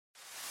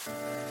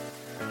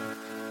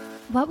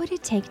What would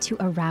it take to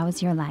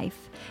arouse your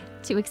life,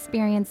 to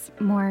experience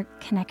more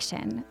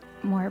connection,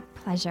 more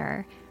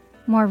pleasure,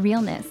 more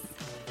realness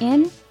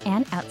in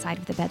and outside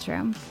of the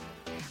bedroom?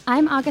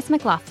 I'm August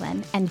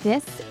McLaughlin, and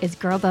this is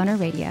Girl Boner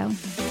Radio.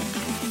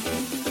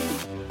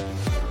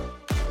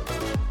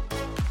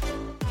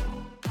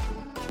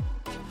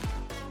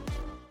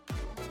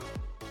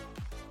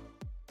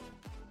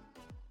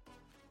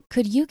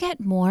 Could you get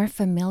more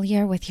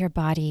familiar with your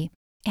body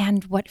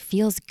and what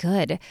feels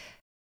good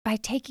by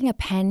taking a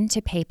pen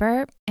to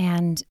paper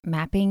and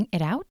mapping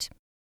it out?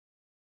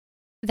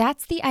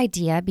 That's the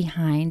idea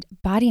behind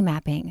body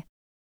mapping,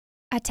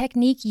 a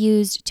technique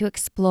used to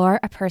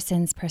explore a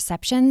person's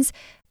perceptions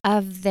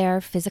of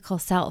their physical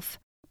self.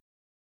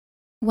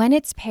 When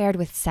it's paired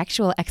with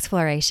sexual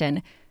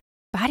exploration,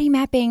 body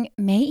mapping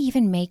may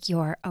even make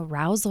your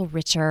arousal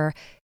richer,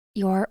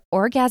 your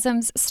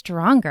orgasms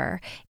stronger,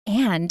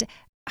 and,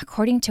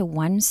 according to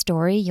one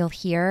story you'll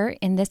hear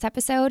in this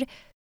episode,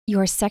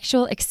 your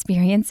sexual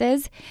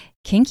experiences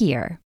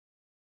kinkier.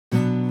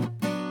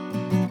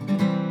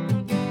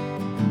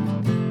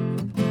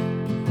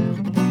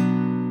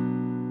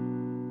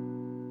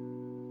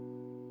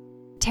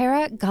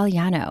 Tara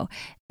Galliano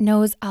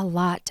knows a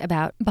lot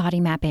about body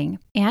mapping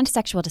and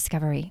sexual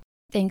discovery,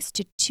 thanks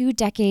to 2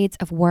 decades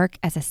of work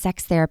as a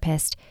sex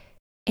therapist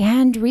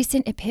and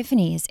recent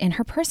epiphanies in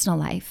her personal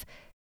life,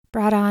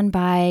 brought on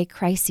by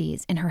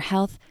crises in her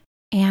health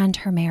and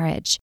her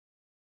marriage.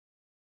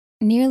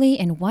 Nearly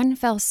in one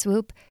fell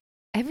swoop,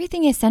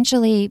 everything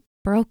essentially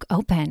broke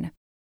open,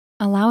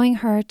 allowing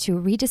her to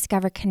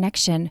rediscover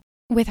connection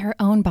with her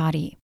own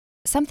body,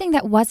 something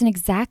that wasn't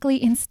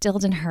exactly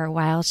instilled in her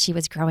while she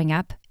was growing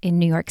up in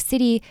New York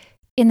City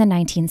in the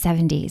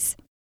 1970s.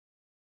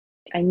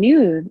 I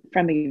knew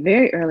from a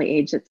very early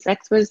age that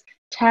sex was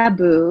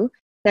taboo.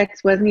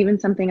 Sex wasn't even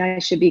something I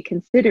should be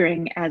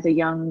considering as a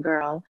young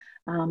girl.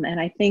 And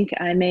I think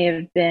I may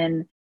have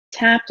been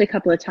tapped a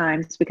couple of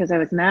times because I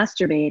was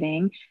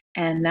masturbating,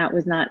 and that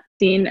was not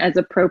seen as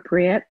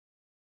appropriate.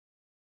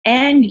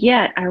 And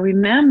yet I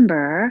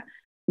remember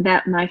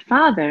that my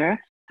father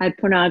had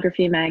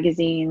pornography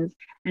magazines,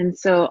 and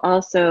so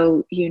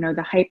also,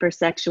 the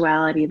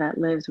hypersexuality that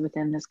lives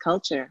within this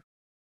culture.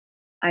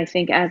 I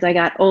think as I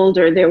got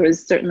older, there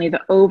was certainly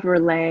the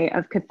overlay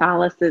of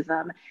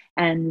Catholicism,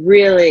 and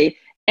really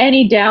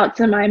any doubts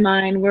in my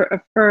mind were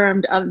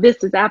affirmed of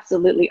this is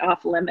absolutely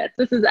off limits.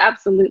 This is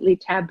absolutely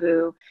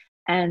taboo,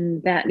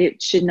 and that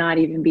it should not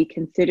even be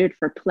considered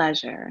for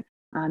pleasure,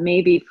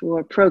 maybe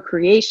for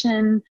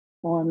procreation,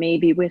 or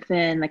maybe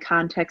within the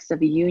context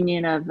of a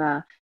union of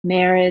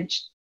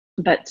marriage,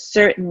 but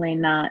certainly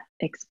not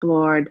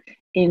explored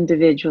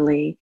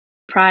individually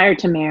prior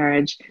to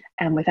marriage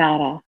and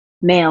without a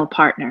male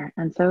partner.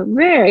 And so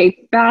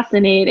very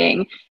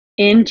fascinating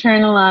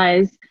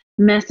internalized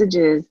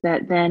messages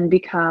that then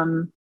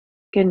become,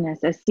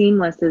 goodness, as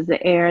seamless as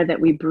the air that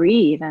we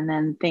breathe, and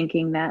then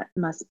thinking that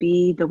must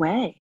be the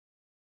way.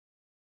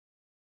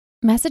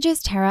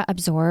 Messages Tara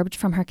absorbed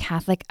from her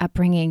Catholic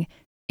upbringing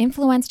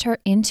influenced her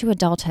into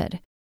adulthood,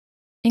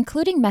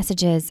 including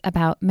messages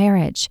about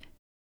marriage.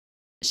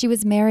 She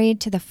was married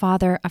to the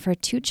father of her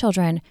 2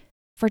 children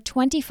for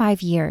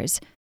 25 years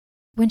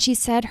when she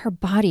said her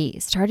body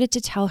started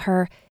to tell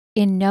her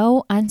in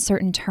no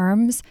uncertain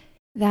terms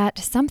that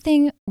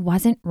something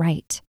wasn't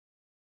right.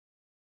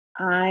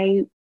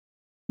 I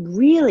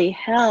really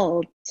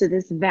held to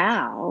this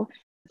vow.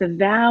 The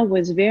vow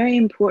was very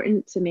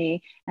important to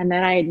me, and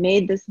that I had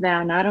made this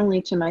vow not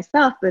only to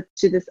myself, but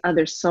to this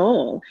other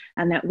soul,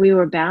 and that we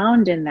were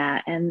bound in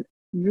that. And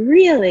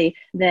really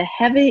the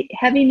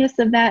heaviness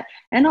of that,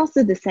 and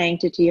also the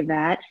sanctity of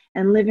that,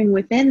 and living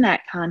within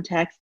that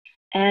context,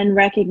 and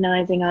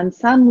recognizing on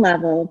some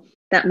level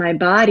that my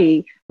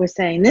body was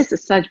saying, this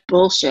is such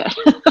bullshit.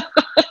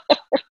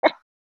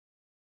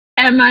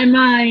 And my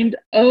mind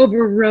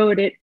overrode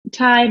it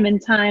time and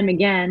time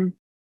again,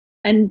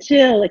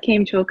 until it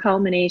came to a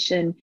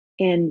culmination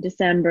in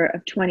December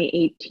of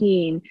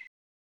 2018,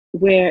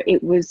 where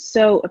it was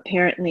so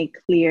apparently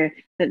clear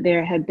that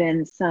there had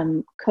been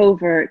some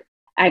covert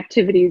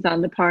activities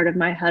on the part of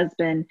my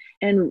husband,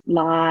 and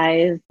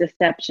lies,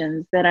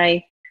 deceptions, that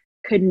I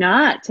could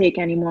not take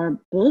any more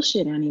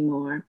bullshit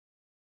anymore.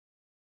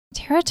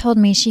 Tara told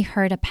me she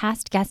heard a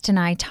past guest and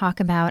I talk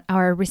about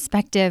our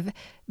respective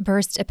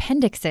burst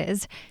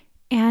appendixes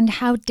and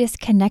how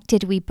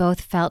disconnected we both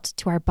felt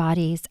to our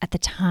bodies at the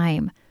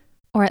time,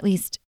 or at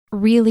least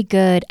really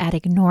good at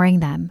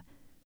ignoring them.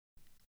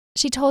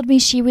 She told me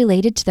she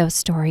related to those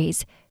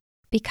stories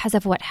because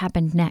of what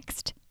happened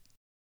next.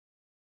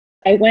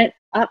 I went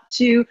up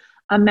to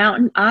a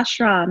mountain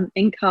ashram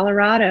in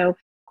Colorado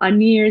on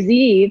New Year's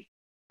Eve,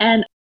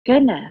 and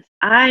goodness,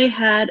 I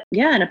had,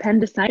 an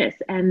appendicitis.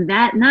 And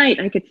that night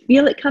I could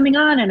feel it coming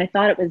on, and I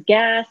thought it was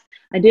gas.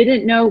 I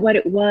didn't know what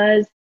it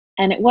was.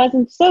 And it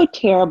wasn't so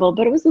terrible,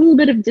 but it was a little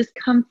bit of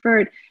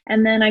discomfort.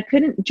 And then I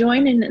couldn't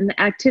join in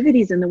the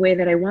activities in the way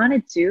that I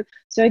wanted to.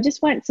 So I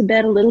just went to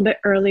bed a little bit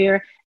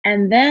earlier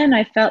And then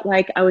I felt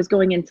like I was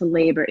going into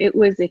labor. It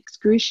was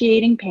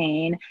excruciating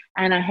pain,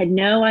 and I had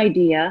no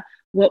idea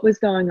what was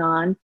going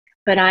on.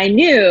 But I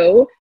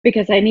knew,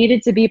 because I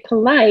needed to be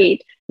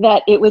polite,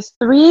 that it was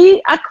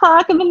 3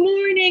 o'clock in the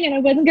morning and I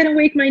wasn't going to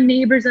wake my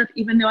neighbors up,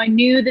 even though I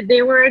knew that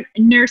they were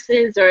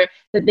nurses or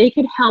that they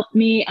could help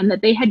me and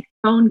that they had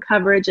phone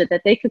coverage or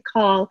that they could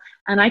call.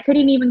 And I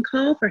couldn't even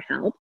call for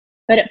help.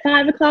 But at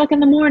 5 o'clock in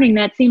the morning,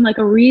 that seemed like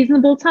a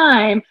reasonable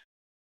time.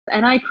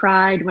 And I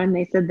cried when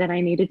they said that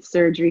I needed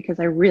surgery because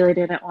I really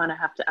didn't want to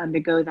have to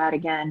undergo that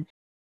again.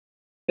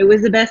 It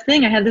was the best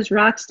thing. I had this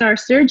rock star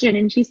surgeon,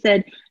 and she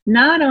said,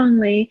 not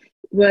only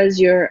was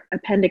your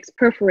appendix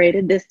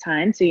perforated this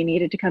time, so you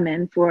needed to come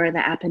in for the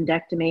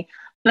appendectomy,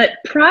 but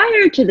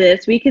prior to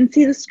this, we can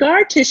see the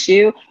scar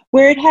tissue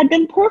where it had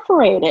been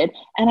perforated.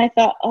 And I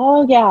thought,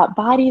 oh, yeah,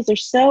 bodies are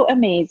so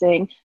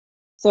amazing.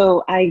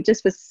 So I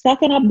just was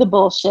sucking up the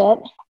bullshit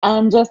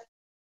and just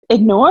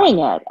ignoring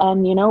it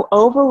and,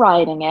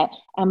 overriding it.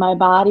 And my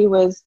body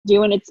was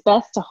doing its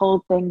best to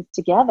hold things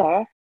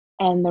together.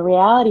 And the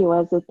reality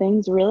was that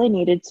things really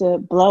needed to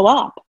blow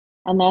up.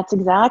 And that's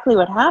exactly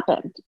what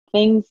happened.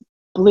 Things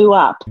blew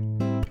up.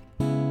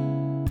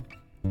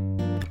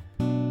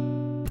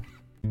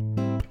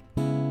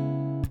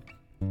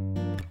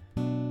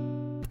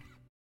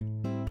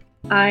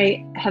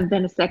 I have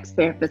been a sex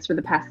therapist for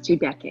the past 2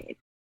 decades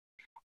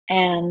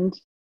and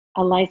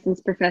a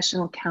licensed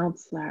professional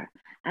counselor.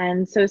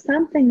 And so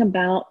something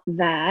about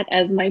that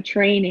as my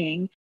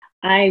training,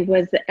 I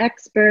was the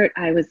expert,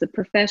 I was the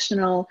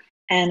professional,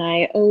 and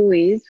I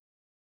always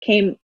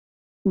came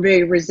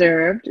very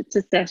reserved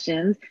to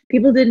sessions.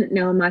 People didn't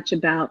know much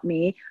about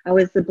me. I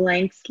was the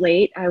blank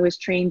slate. I was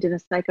trained in a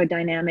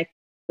psychodynamic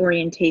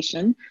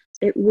orientation.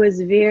 It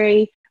was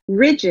very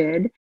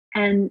rigid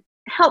and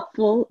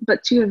helpful,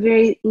 but to a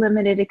very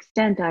limited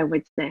extent, I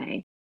would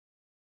say.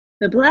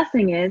 The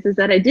blessing is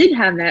that I did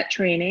have that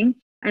training,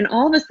 and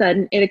all of a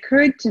sudden it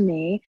occurred to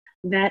me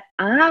that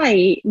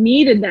I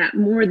needed that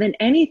more than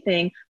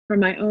anything for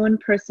my own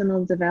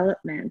personal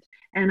development.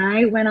 And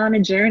I went on a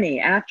journey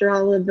after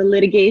all of the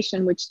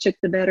litigation, which took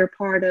the better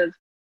part of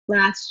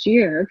last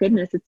year.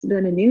 Goodness, it's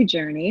been a new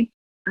journey.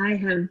 I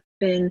have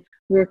been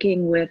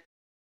working with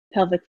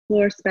pelvic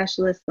floor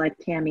specialists like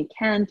Tammy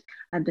Kent.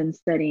 I've been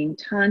studying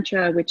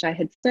Tantra, which I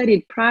had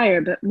studied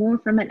prior, but more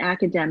from an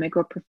academic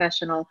or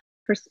professional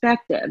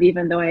perspective,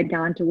 even though I had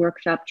gone to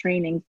workshop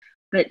trainings.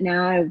 But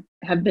now I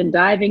have been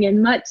diving in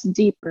much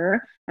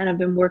deeper, and I've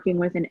been working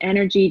with an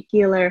energy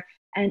healer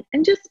and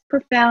just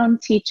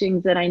profound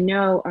teachings that I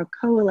know are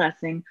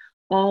coalescing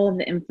all of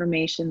the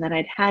information that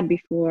I'd had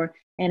before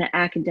in an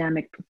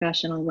academic,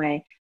 professional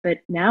way. But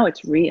now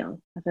it's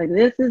real. I was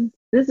like,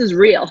 this is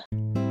real.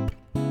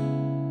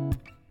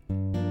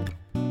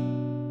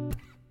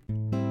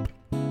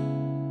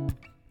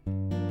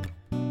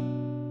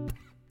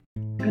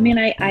 I mean,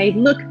 I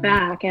look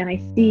back and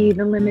I see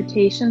the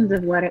limitations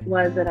of what it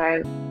was that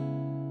I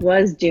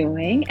was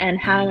doing and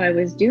how I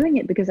was doing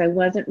it, because I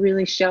wasn't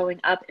really showing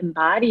up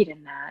embodied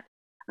in that.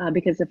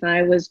 Because if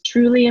I was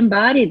truly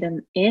embodied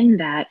in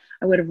that,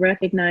 I would have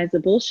recognized the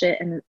bullshit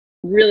and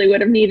really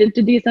would have needed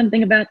to do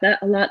something about that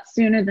a lot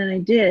sooner than I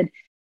did.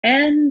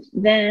 And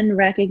then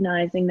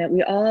recognizing that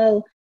we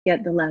all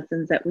get the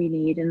lessons that we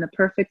need in the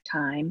perfect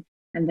time,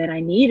 and that I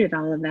needed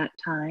all of that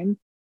time.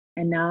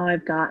 And now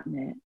I've gotten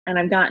it. And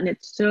I've gotten it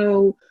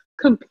so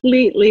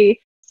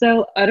completely,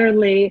 so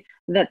utterly,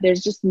 that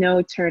there's just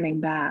no turning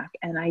back.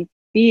 And I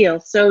feel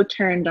so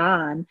turned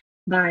on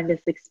by this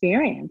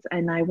experience.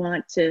 And I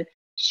want to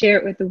share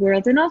it with the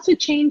world and also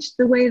change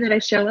the way that I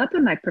show up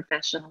in my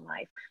professional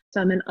life.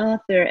 So I'm an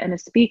author and a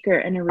speaker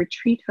and a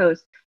retreat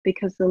host,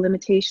 because the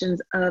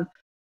limitations of,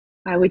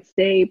 I would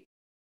say,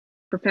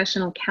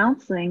 professional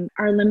counseling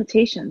are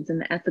limitations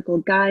and the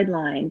ethical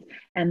guidelines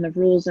and the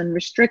rules and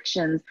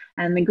restrictions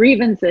and the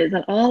grievances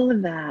and all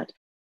of that.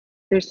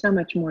 There's so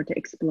much more to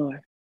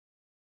explore.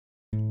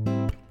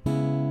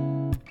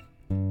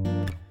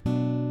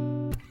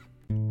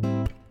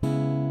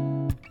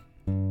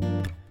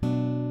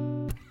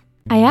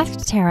 I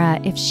asked Tara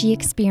if she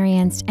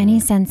experienced any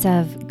sense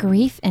of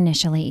grief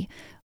initially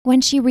when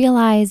she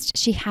realized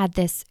she had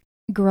this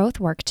growth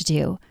work to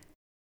do,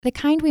 the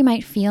kind we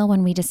might feel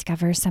when we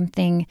discover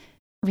something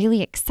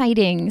really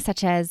exciting,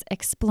 such as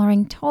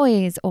exploring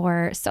toys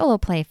or solo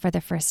play for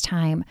the first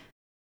time.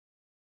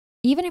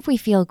 Even if we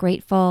feel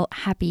grateful,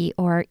 happy,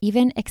 or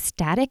even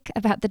ecstatic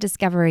about the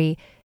discovery,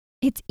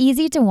 it's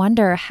easy to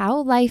wonder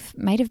how life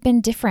might have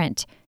been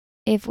different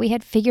if we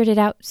had figured it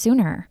out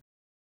sooner.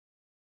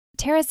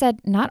 Tara said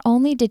not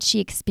only did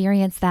she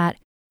experience that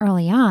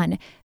early on,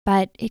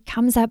 but it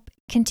comes up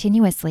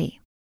continuously.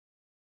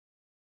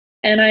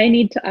 And I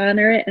need to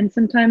honor it. And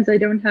sometimes I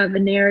don't have a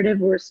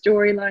narrative or a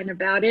storyline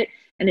about it,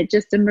 and it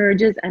just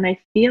emerges and I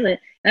feel it.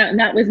 And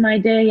that was my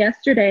day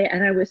yesterday,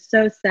 and I was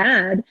so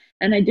sad,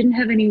 and I didn't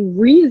have any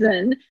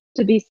reason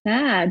to be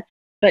sad,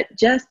 but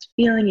just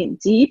feeling it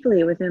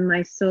deeply within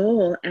my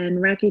soul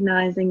and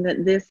recognizing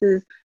that this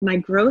is my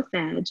growth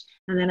edge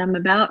and that I'm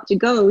about to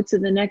go to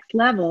the next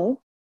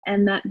level.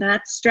 and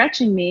that's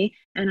stretching me,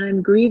 and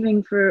I'm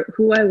grieving for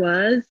who I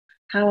was,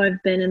 how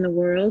I've been in the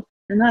world,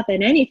 and not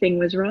that anything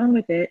was wrong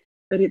with it,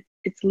 but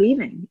it's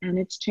leaving and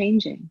it's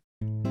changing.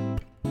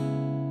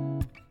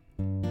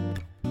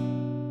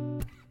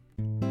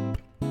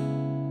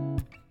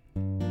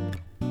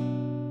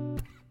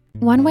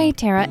 One way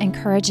Tara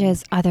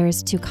encourages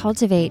others to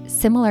cultivate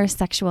similar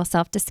sexual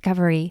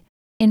self-discovery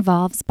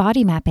involves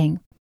body mapping.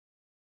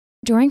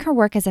 During her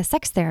work as a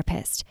sex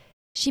therapist,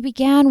 she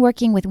began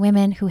working with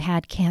women who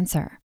had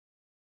cancer.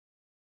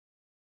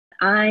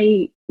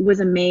 I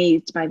was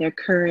amazed by their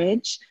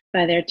courage,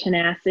 by their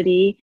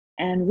tenacity,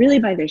 and really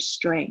by their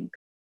strength.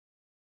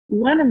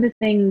 One of the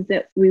things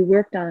that we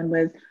worked on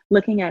was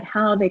looking at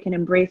how they can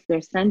embrace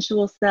their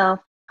sensual self,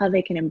 how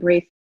they can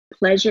embrace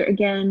pleasure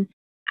again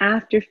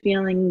after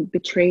feeling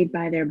betrayed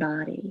by their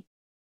body.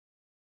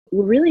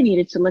 We really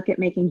needed to look at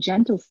making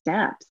gentle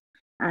steps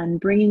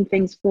and bringing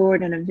things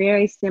forward in a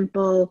very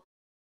simple,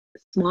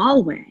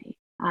 small way.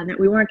 That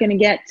we weren't going to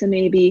get to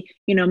maybe,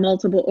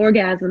 multiple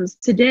orgasms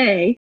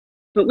today,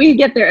 but we'd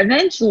get there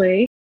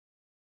eventually.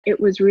 It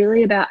was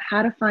really about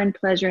how to find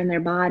pleasure in their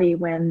body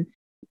when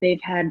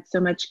they've had so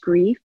much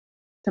grief,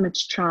 so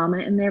much trauma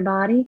in their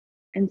body,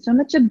 and so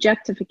much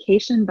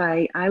objectification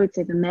by, I would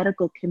say, the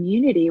medical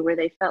community, where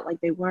they felt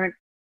like they weren't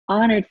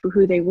honored for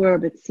who they were,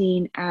 but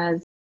seen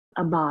as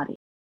a body.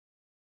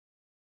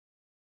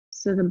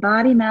 So the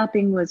body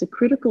mapping was a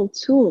critical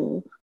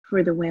tool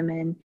for the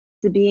women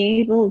to be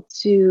able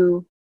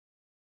to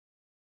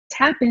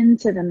tap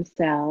into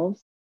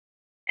themselves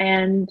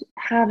and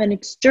have an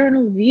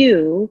external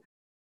view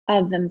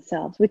of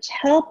themselves, which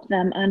helped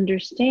them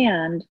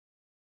understand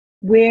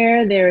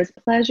where there is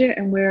pleasure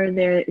and where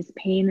there is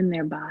pain in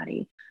their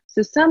body.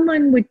 So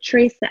someone would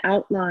trace the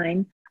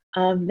outline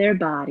of their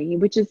body,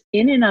 which is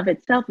in and of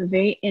itself a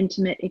very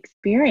intimate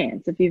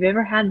experience. If you've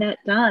ever had that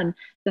done,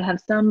 to have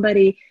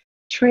somebody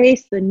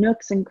trace the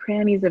nooks and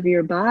crannies of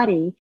your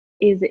body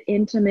is an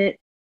intimate,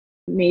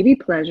 maybe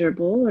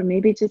pleasurable, or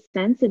maybe just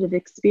sensitive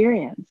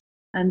experience.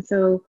 And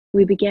so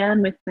we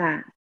began with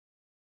that.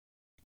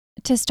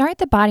 To start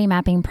the body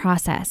mapping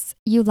process,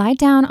 you lie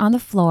down on the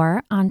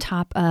floor on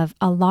top of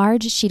a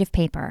large sheet of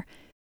paper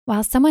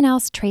while someone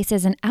else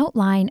traces an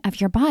outline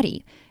of your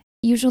body,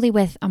 usually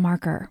with a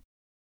marker.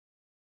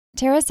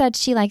 Tara said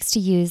she likes to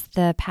use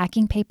the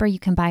packing paper you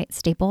can buy at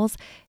Staples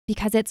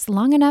because it's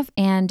long enough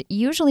and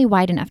usually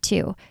wide enough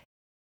too.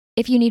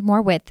 If you need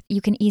more width,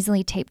 you can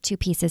easily tape two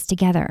pieces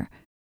together.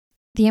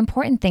 The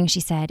important thing, she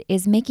said,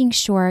 is making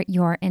sure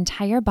your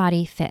entire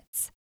body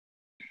fits.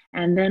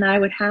 And then I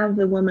would have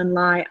the woman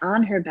lie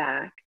on her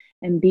back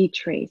and be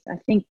traced. I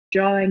think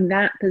drawing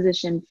that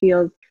position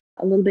feels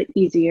a little bit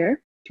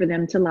easier for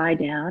them to lie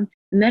down.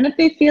 And then if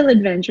they feel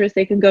adventurous,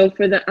 they can go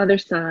for the other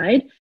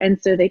side. And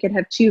so they could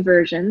have two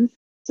versions.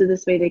 So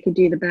this way they could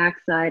do the back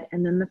side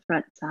and then the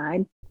front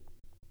side.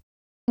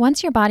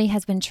 Once your body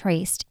has been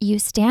traced, you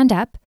stand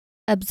up,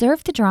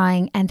 observe the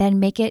drawing, and then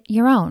make it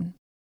your own.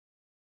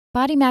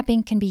 Body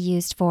mapping can be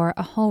used for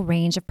a whole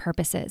range of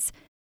purposes.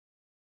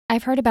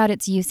 I've heard about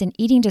its use in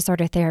eating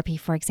disorder therapy,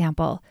 for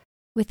example,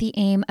 with the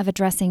aim of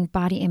addressing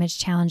body image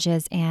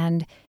challenges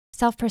and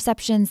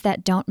self-perceptions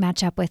that don't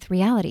match up with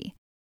reality.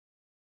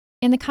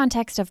 In the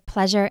context of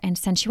pleasure and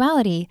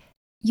sensuality,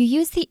 you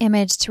use the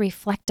image to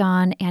reflect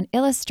on and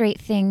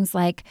illustrate things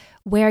like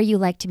where you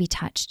like to be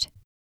touched.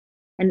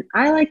 And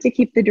I like to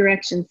keep the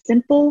directions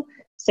simple.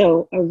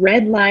 So a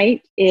red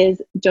light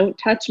is don't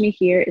touch me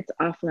here, it's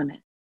off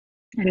limits.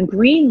 And a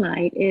green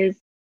light is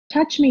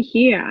touch me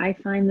here, I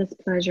find this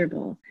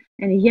pleasurable.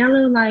 And a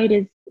yellow light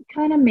is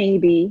kind of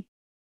maybe.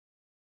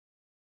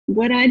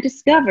 What I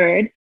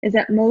discovered is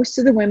that most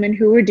of the women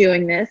who were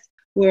doing this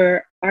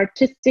were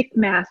artistic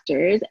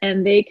masters,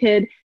 and they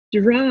could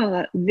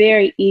draw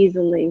very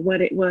easily what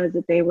it was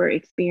that they were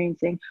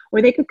experiencing,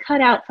 or they could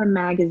cut out from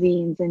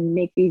magazines and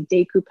make these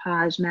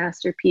decoupage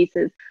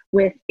masterpieces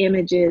with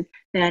images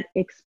that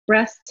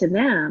expressed to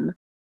them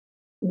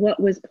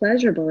what was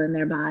pleasurable in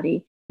their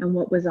body and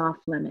what was off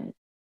limits.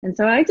 And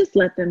so I just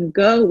let them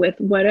go with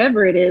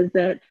whatever it is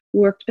that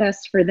worked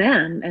best for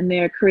them and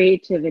their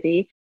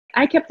creativity.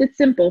 I kept it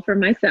simple for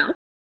myself.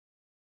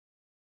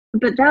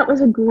 But that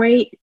was a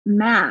great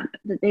map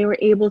that they were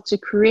able to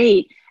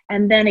create,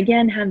 and then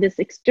again have this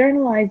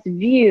externalized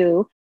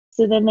view,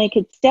 so then they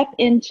could step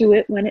into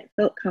it when it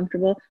felt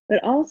comfortable,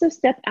 but also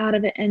step out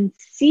of it and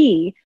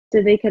see,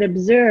 so they could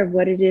observe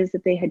what it is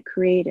that they had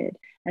created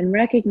and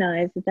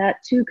recognize that that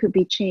too could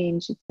be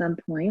changed at some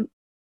point.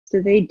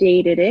 So they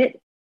dated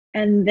it,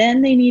 and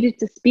then they needed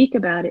to speak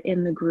about it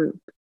in the group.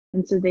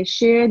 And so they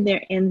shared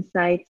their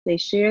insights, they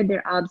shared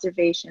their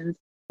observations,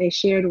 they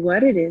shared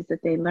what it is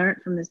that they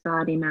learned from this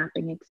body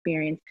mapping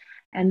experience.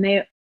 And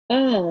they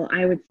all,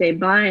 I would say,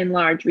 by and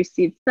large,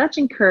 received such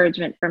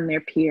encouragement from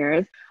their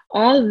peers.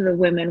 All of the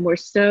women were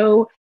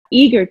so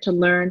eager to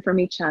learn from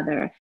each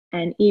other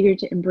and eager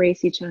to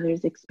embrace each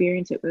other's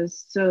experience. It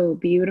was so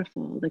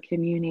beautiful, the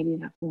community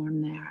that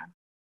formed there.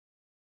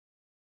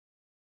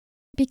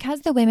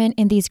 Because the women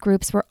in these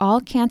groups were all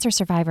cancer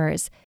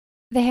survivors,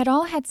 they had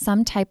all had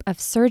some type of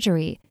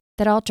surgery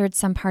that altered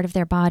some part of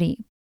their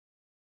body.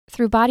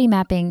 Through body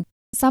mapping,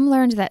 some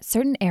learned that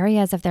certain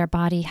areas of their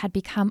body had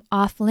become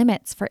off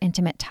limits for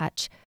intimate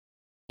touch,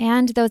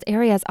 and those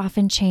areas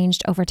often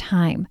changed over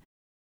time.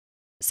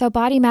 So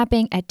body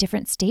mapping at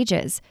different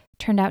stages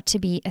turned out to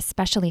be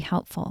especially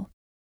helpful.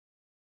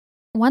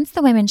 Once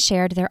the women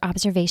shared their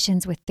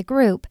observations with the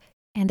group,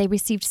 and they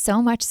received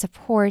so much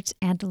support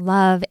and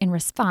love in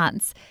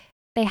response,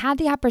 they had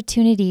the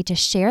opportunity to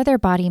share their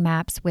body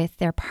maps with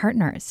their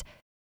partners.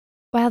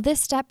 While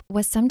this step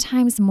was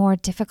sometimes more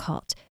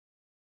difficult,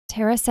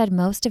 Tara said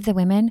most of the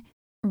women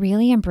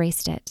really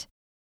embraced it.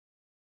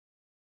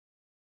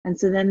 And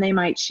so then they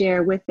might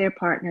share with their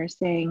partner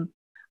saying,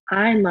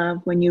 I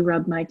love when you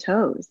rub my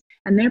toes.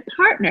 And their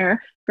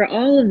partner, for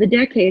all of the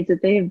decades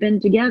that they have been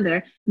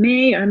together,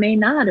 may or may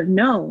not have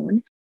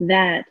known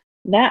that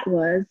that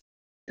was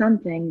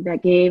something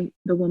that gave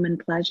the woman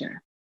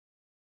pleasure.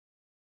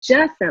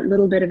 Just that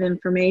little bit of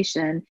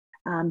information,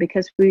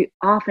 because we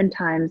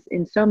oftentimes,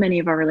 in so many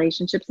of our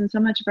relationships and so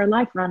much of our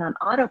life, run on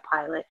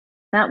autopilot,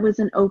 that was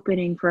an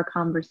opening for a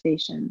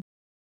conversation.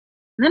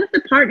 And then if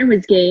the partner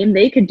was game,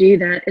 they could do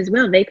that as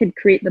well. They could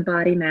create the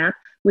body map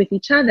with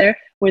each other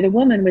where the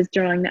woman was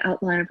drawing the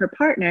outline of her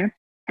partner,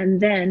 and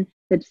then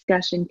the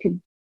discussion could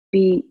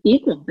be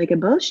equal. They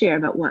could both share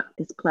about what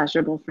is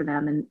pleasurable for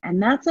them.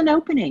 And that's an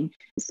opening,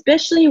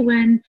 especially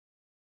when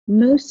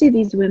most of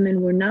these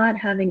women were not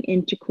having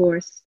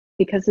intercourse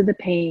because of the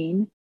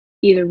pain,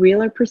 either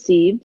real or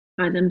perceived,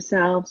 by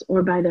themselves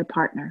or by their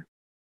partner.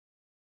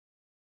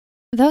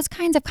 Those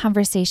kinds of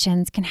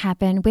conversations can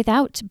happen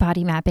without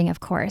body mapping, of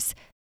course,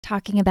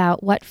 talking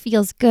about what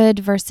feels good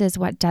versus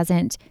what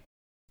doesn't.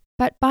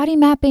 But body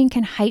mapping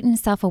can heighten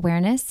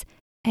self-awareness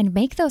and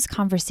make those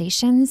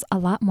conversations a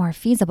lot more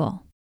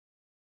feasible.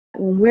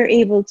 When we're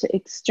able to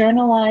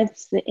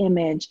externalize the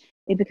image,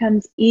 it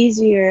becomes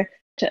easier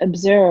to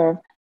observe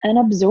and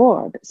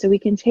absorb. So we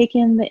can take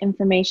in the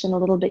information a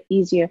little bit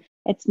easier.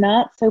 It's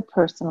not so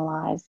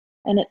personalized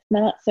and it's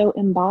not so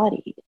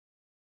embodied.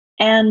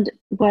 And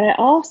what I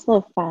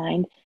also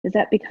find is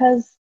that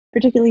because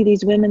particularly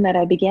these women that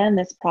I began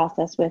this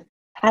process with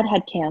had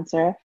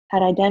cancer,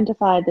 had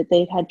identified that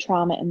they'd had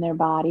trauma in their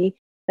body,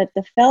 that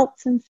the felt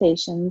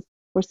sensations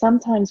were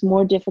sometimes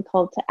more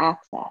difficult to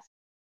access.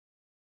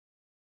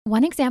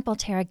 One example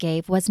Tara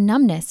gave was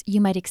numbness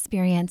you might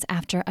experience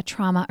after a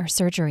trauma or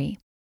surgery.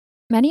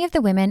 Many of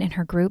the women in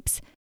her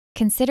groups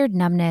considered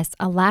numbness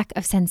a lack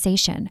of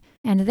sensation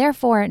and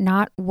therefore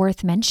not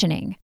worth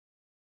mentioning.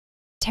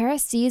 Tara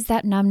sees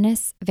that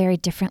numbness very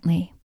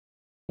differently.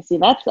 See,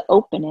 that's the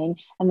opening,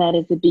 and that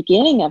is the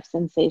beginning of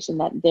sensation,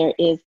 that there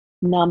is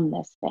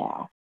numbness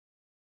there.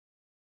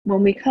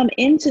 When we come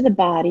into the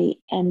body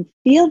and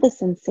feel the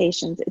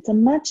sensations, it's a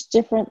much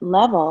different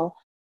level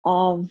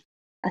of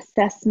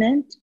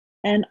assessment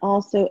and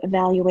also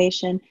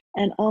evaluation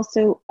and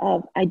also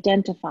of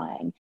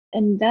identifying.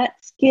 And that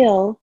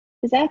skill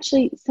is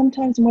actually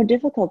sometimes more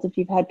difficult if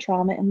you've had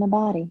trauma in the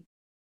body.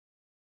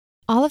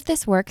 All of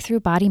this work through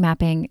body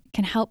mapping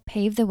can help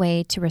pave the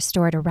way to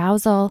restored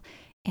arousal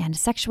and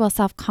sexual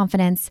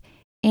self-confidence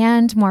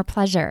and more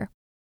pleasure,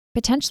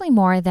 potentially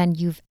more than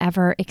you've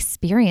ever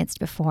experienced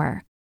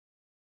before.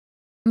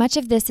 Much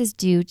of this is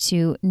due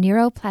to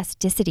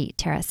neuroplasticity,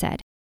 Tara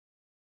said,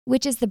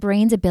 which is the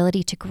brain's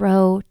ability to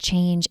grow,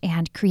 change,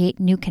 and create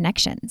new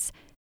connections.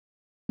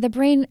 The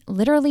brain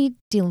literally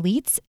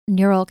deletes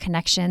neural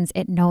connections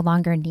it no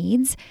longer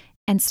needs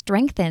and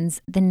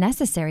strengthens the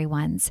necessary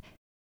ones.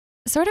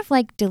 Sort of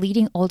like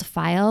deleting old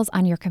files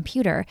on your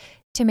computer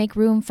to make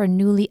room for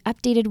newly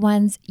updated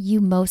ones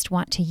you most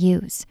want to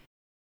use.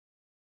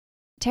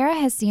 Tara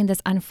has seen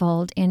this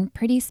unfold in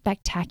pretty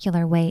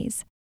spectacular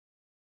ways.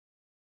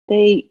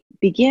 They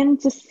begin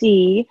to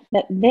see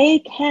that they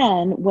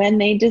can, when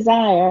they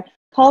desire,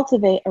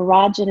 cultivate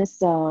erogenous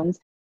zones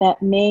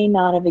that may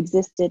not have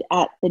existed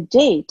at the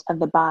date of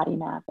the body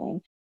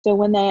mapping. So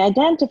when they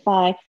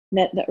identify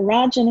that the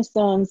erogenous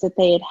zones that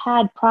they had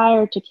had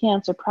prior to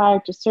cancer, prior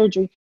to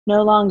surgery,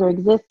 no longer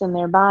exist in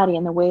their body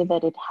in the way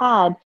that it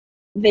had,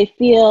 they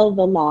feel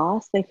the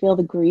loss, they feel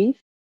the grief,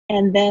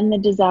 and then the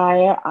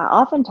desire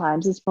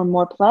oftentimes is for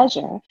more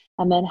pleasure.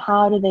 And then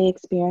how do they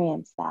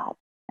experience that?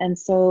 And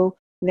so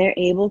they're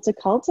able to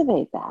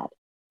cultivate that.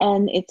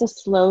 And it's a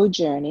slow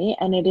journey,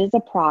 and it is a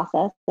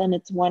process, and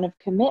it's one of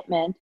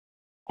commitment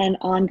and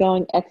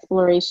ongoing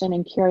exploration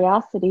and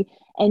curiosity.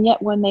 And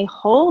yet when they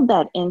hold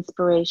that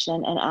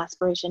inspiration and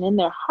aspiration in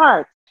their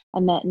heart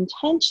and that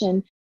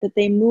intention, that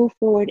they move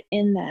forward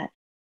in that.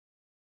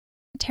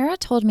 Tara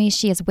told me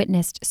she has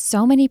witnessed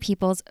so many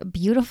people's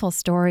beautiful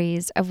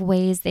stories of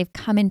ways they've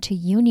come into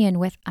union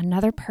with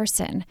another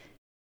person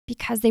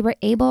because they were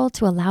able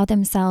to allow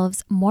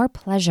themselves more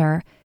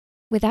pleasure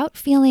without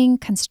feeling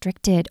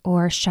constricted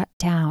or shut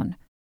down.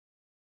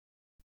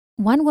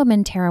 One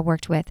woman Tara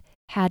worked with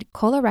had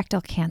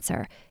colorectal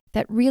cancer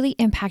that really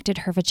impacted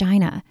her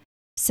vagina,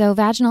 so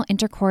vaginal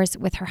intercourse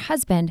with her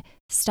husband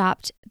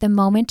stopped the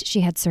moment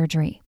she had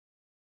surgery.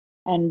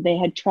 And they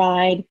had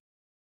tried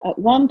at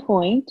one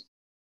point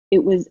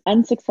it was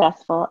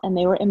unsuccessful and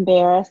they were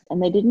embarrassed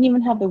and they didn't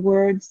even have the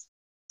words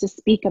to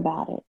speak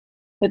about it.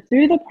 But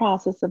through the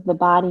process of the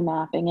body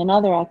mapping and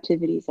other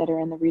activities that are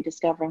in the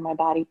Rediscovering My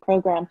Body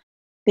program,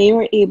 they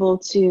were able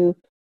to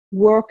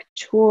work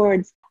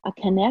towards a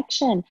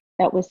connection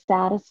that was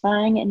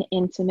satisfying and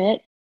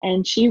intimate.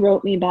 And she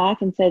wrote me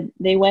back and said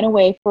they went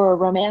away for a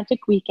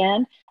romantic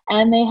weekend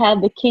and they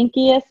had the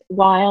kinkiest,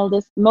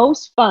 wildest,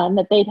 most fun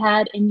that they'd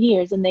had in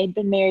years, and they'd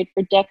been married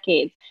for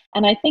decades.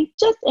 And I think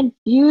just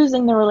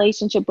infusing the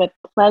relationship with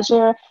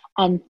pleasure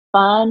and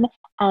fun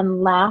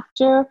and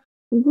laughter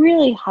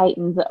really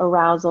heightened the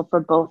arousal for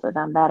both of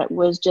them, that it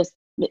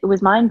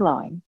was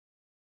mind-blowing.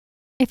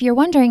 If you're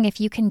wondering if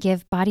you can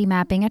give body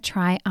mapping a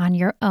try on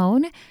your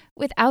own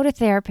without a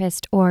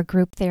therapist or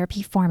group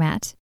therapy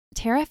format,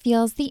 Tara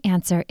feels the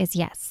answer is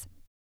yes.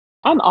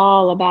 I'm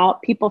all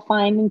about people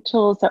finding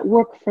tools that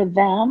work for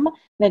them,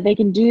 that they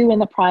can do in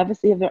the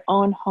privacy of their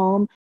own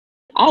home.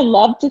 I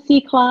love to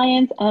see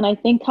clients, and I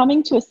think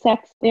coming to a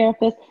sex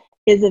therapist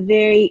is a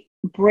very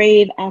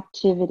brave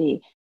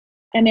activity.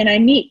 I mean, I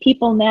meet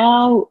people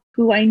now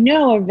who I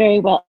know are very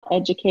well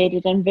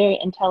educated and very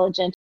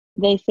intelligent.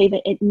 They say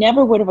that it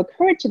never would have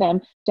occurred to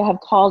them to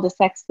have called a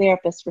sex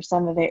therapist for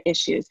some of their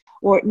issues,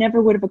 or it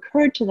never would have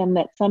occurred to them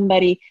that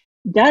somebody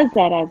does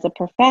that as a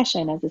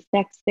profession, as a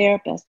sex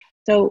therapist.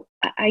 So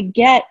I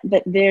get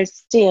that there's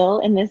still,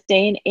 in this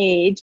day and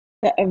age,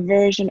 the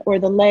aversion or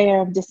the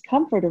layer of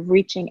discomfort of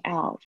reaching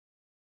out.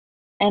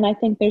 And I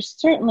think there's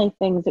certainly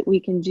things that we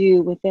can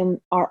do within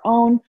our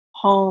own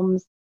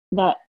homes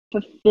that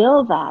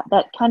fulfill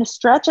that kind of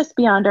stretch us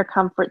beyond our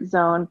comfort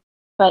zone,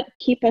 but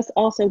keep us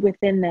also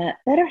within that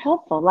are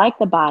helpful, like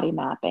the body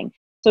mapping.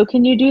 So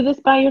can you do this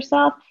by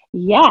yourself?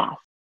 Yes.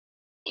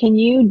 Can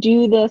you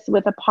do this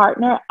with a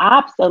partner?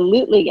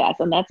 Absolutely, yes.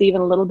 And that's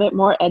even a little bit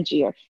more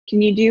edgier.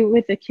 Can you do it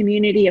with a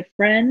community of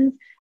friends?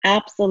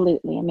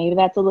 Absolutely. And maybe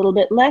that's a little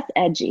bit less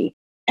edgy.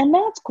 And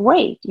that's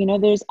great.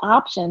 There's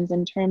options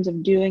in terms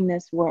of doing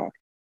this work.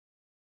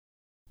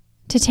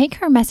 To take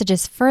her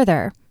messages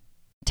further,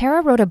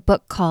 Tara wrote a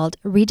book called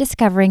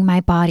Rediscovering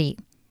My Body.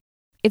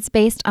 It's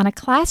based on a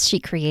class she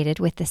created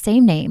with the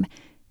same name,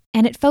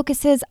 and it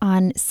focuses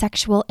on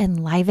sexual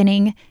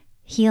enlivening,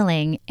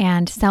 healing,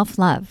 and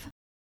self-love.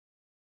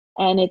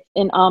 And it's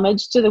in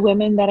homage to the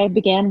women that I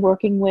began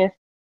working with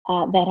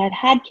that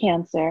had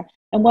cancer.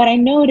 And what I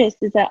noticed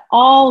is that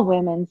all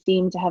women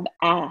seem to have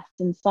asked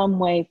in some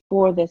way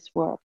for this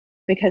work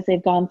because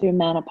they've gone through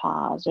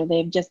menopause or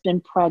they've just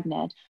been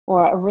pregnant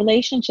or a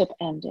relationship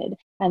ended,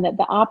 and that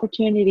the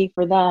opportunity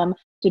for them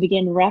to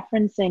begin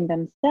referencing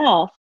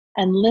themselves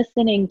and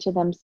listening to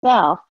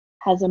themselves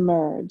has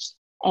emerged.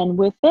 And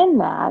within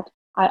that,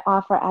 I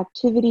offer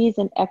activities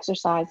and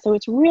exercise. So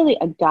it's really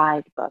a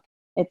guidebook.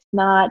 It's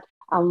not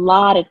a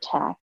lot of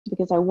text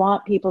because I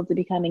want people to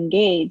become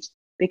engaged,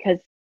 because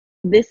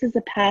this is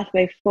a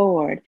pathway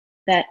forward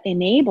that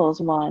enables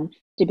one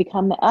to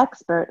become the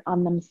expert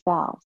on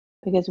themselves,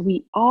 because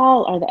we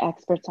all are the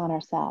experts on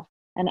ourselves.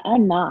 And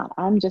I'm not.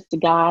 I'm just a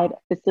guide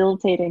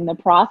facilitating the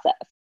process.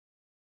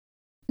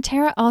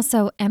 Tara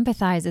also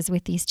empathizes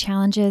with these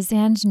challenges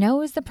and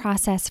knows the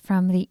process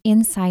from the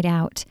inside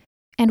out.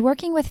 And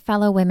working with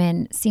fellow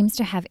women seems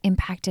to have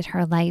impacted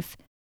her life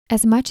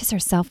as much as her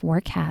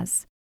self-work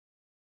has.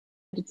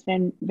 It's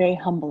been very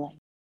humbling.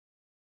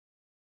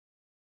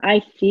 I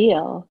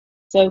feel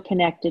so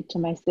connected to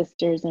my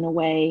sisters in a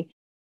way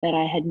that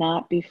I had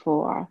not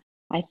before.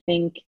 I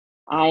think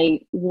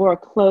I wore a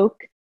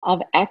cloak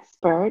of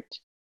expert,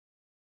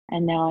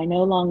 and now I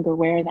no longer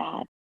wear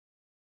that.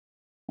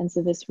 And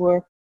so this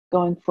work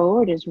going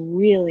forward is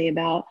really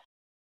about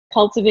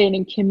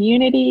cultivating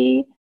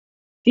community,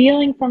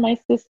 feeling for my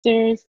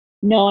sisters,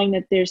 knowing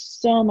that there's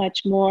so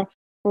much more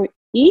for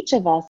each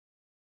of us.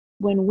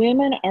 When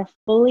women are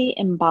fully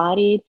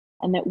embodied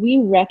and that we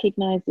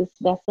recognize this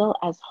vessel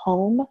as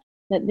home,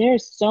 that there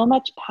is so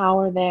much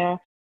power there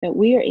that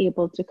we are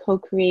able to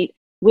co-create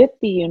with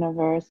the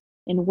universe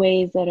in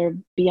ways that are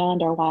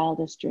beyond our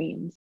wildest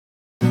dreams.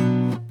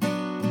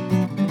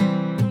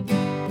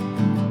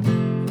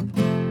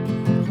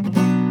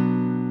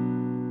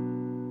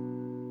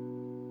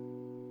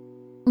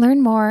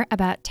 Learn more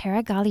about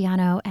Tara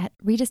Galliano at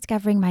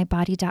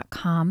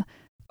rediscoveringmybody.com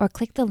or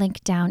click the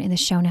link down in the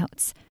show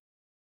notes.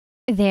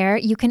 There,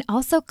 you can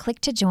also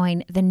click to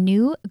join the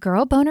new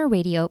Girl Boner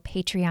Radio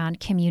Patreon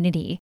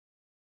community.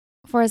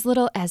 For as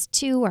little as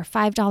 $2 or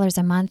 $5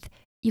 a month,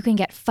 you can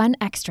get fun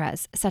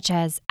extras such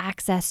as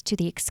access to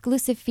the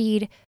exclusive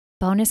feed,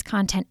 bonus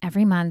content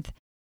every month,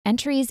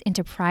 entries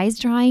into prize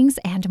drawings,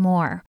 and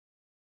more.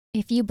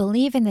 If you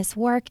believe in this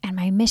work and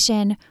my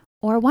mission,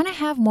 or want to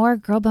have more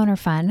Girl Boner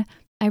fun,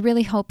 I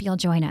really hope you'll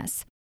join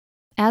us.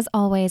 As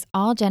always,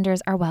 all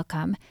genders are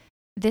welcome.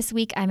 This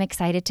week, I'm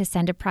excited to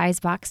send a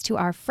prize box to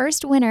our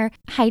first winner,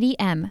 Heidi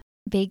M.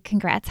 Big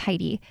congrats,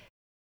 Heidi.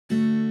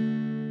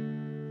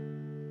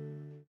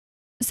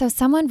 So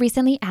someone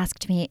recently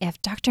asked me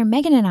if Dr.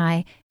 Megan and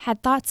I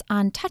had thoughts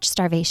on touch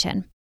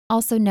starvation,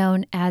 also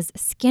known as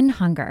skin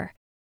hunger.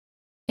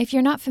 If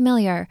you're not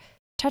familiar,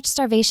 Touch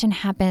starvation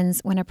happens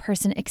when a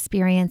person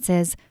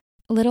experiences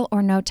little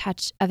or no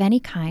touch of any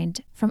kind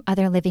from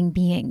other living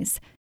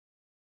beings.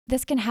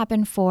 This can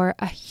happen for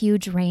a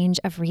huge range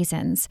of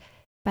reasons,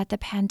 but the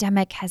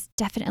pandemic has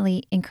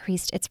definitely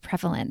increased its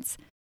prevalence.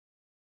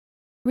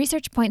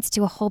 Research points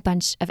to a whole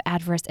bunch of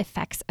adverse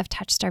effects of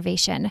touch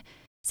starvation,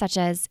 such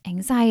as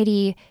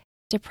anxiety,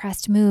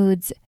 depressed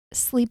moods,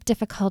 sleep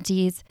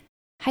difficulties,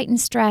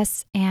 heightened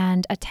stress,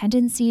 and a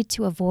tendency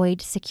to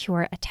avoid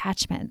secure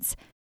attachments.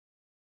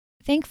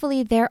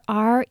 Thankfully, there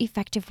are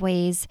effective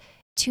ways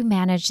to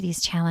manage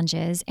these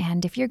challenges,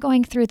 and if you're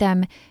going through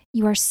them,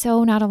 you are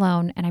so not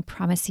alone, and I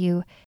promise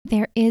you,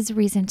 there is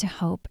reason to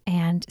hope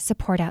and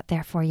support out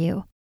there for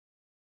you.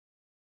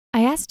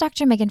 I asked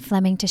Dr. Megan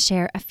Fleming to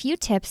share a few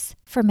tips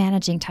for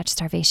managing touch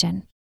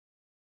starvation.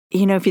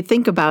 If you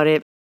think about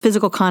it,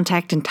 physical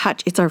contact and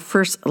touch, it's our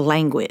first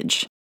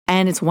language,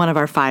 and it's one of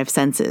our 5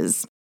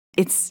 senses.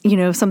 It's,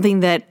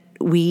 something that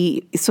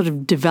we sort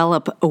of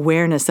develop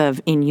awareness of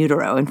in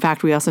utero. In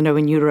fact, we also know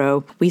in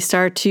utero, we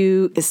start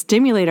to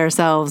stimulate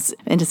ourselves,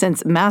 in a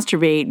sense,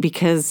 masturbate,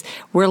 because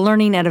we're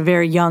learning at a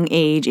very young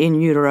age in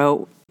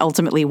utero,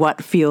 ultimately,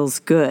 what feels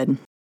good.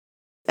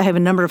 I have a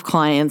number of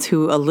clients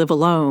who live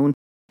alone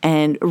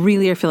and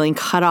really are feeling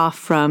cut off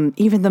from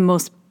even the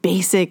most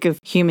basic of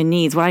human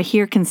needs. What I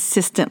hear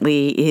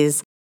consistently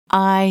is,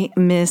 I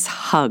miss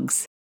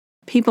hugs.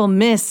 People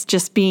miss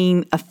just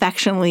being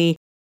affectionately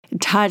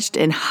touched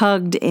and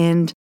hugged.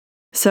 And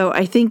so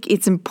I think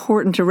it's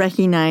important to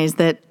recognize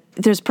that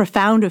there's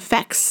profound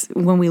effects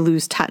when we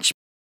lose touch.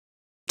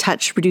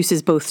 Touch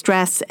reduces both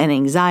stress and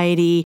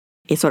anxiety.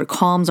 It sort of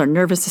calms our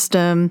nervous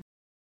system.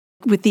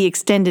 With the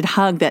extended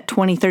hug, that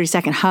 20,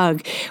 30-second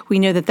hug, we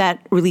know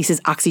that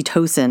releases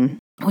oxytocin,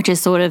 which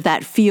is sort of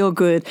that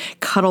feel-good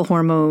cuddle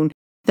hormone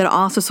that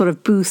also sort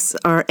of boosts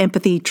our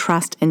empathy,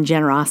 trust, and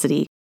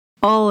generosity.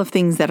 All of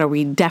things that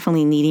we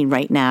definitely needing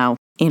right now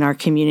in our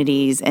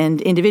communities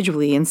and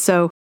individually. And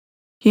so,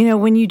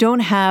 when you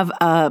don't have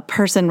a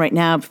person right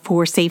now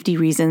for safety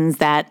reasons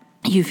that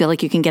you feel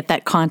like you can get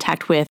that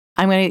contact with,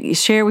 I'm going to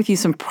share with you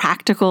some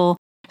practical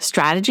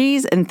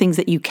strategies and things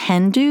that you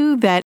can do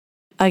that,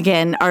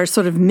 again, are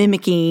sort of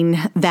mimicking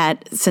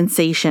that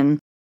sensation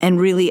and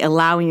really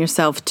allowing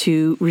yourself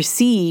to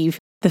receive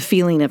the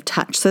feeling of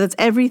touch. So that's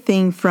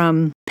everything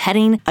from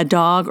petting a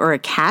dog or a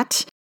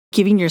cat,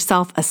 giving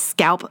yourself a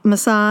scalp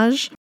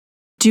massage,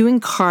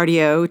 doing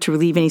cardio to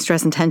relieve any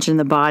stress and tension in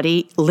the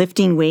body,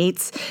 lifting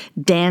weights,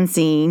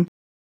 dancing,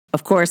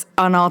 of course,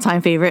 an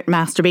all-time favorite,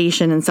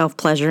 masturbation and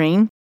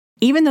self-pleasuring,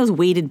 even those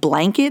weighted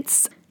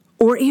blankets,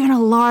 or even a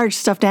large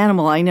stuffed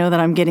animal. I know that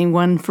I'm getting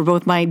one for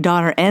both my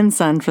daughter and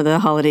son for the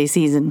holiday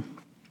season,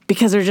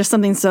 because there's just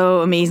something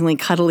so amazingly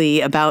cuddly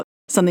about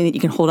something that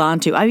you can hold on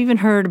to. I've even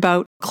heard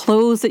about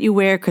clothes that you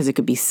wear, because it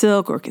could be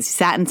silk or it could be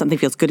satin, something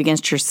feels good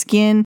against your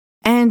skin,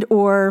 and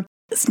or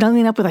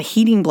snuggling up with a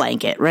heating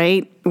blanket,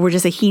 right? Or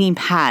just a heating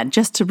pad,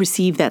 just to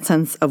receive that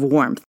sense of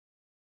warmth.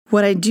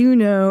 What I do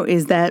know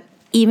is that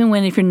even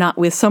if you're not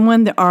with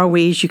someone, there are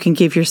ways you can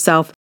give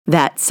yourself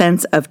that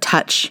sense of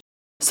touch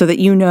so that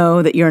you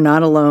know that you're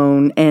not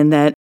alone and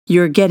that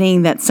you're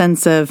getting that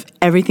sense of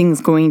everything's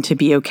going to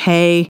be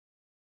okay.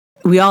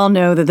 We all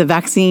know that the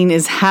vaccine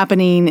is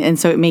happening, and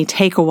so it may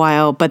take a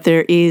while, but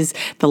there is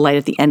the light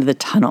at the end of the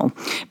tunnel.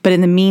 But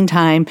in the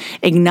meantime,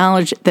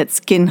 acknowledge that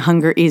skin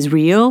hunger is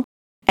real,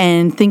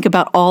 and think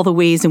about all the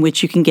ways in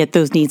which you can get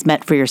those needs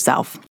met for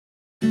yourself.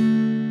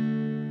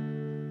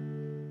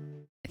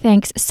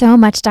 Thanks so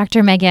much,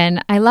 Dr.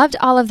 Megan. I loved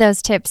all of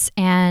those tips,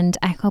 and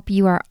I hope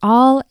you are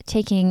all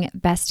taking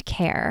best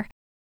care.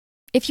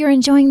 If you're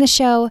enjoying the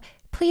show,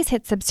 please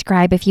hit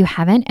subscribe if you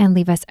haven't and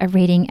leave us a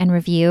rating and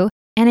review.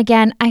 And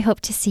again, I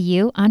hope to see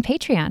you on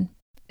Patreon.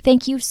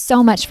 Thank you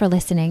so much for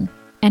listening,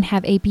 and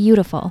have a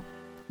beautiful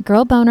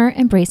Girl Boner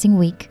Embracing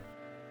Week.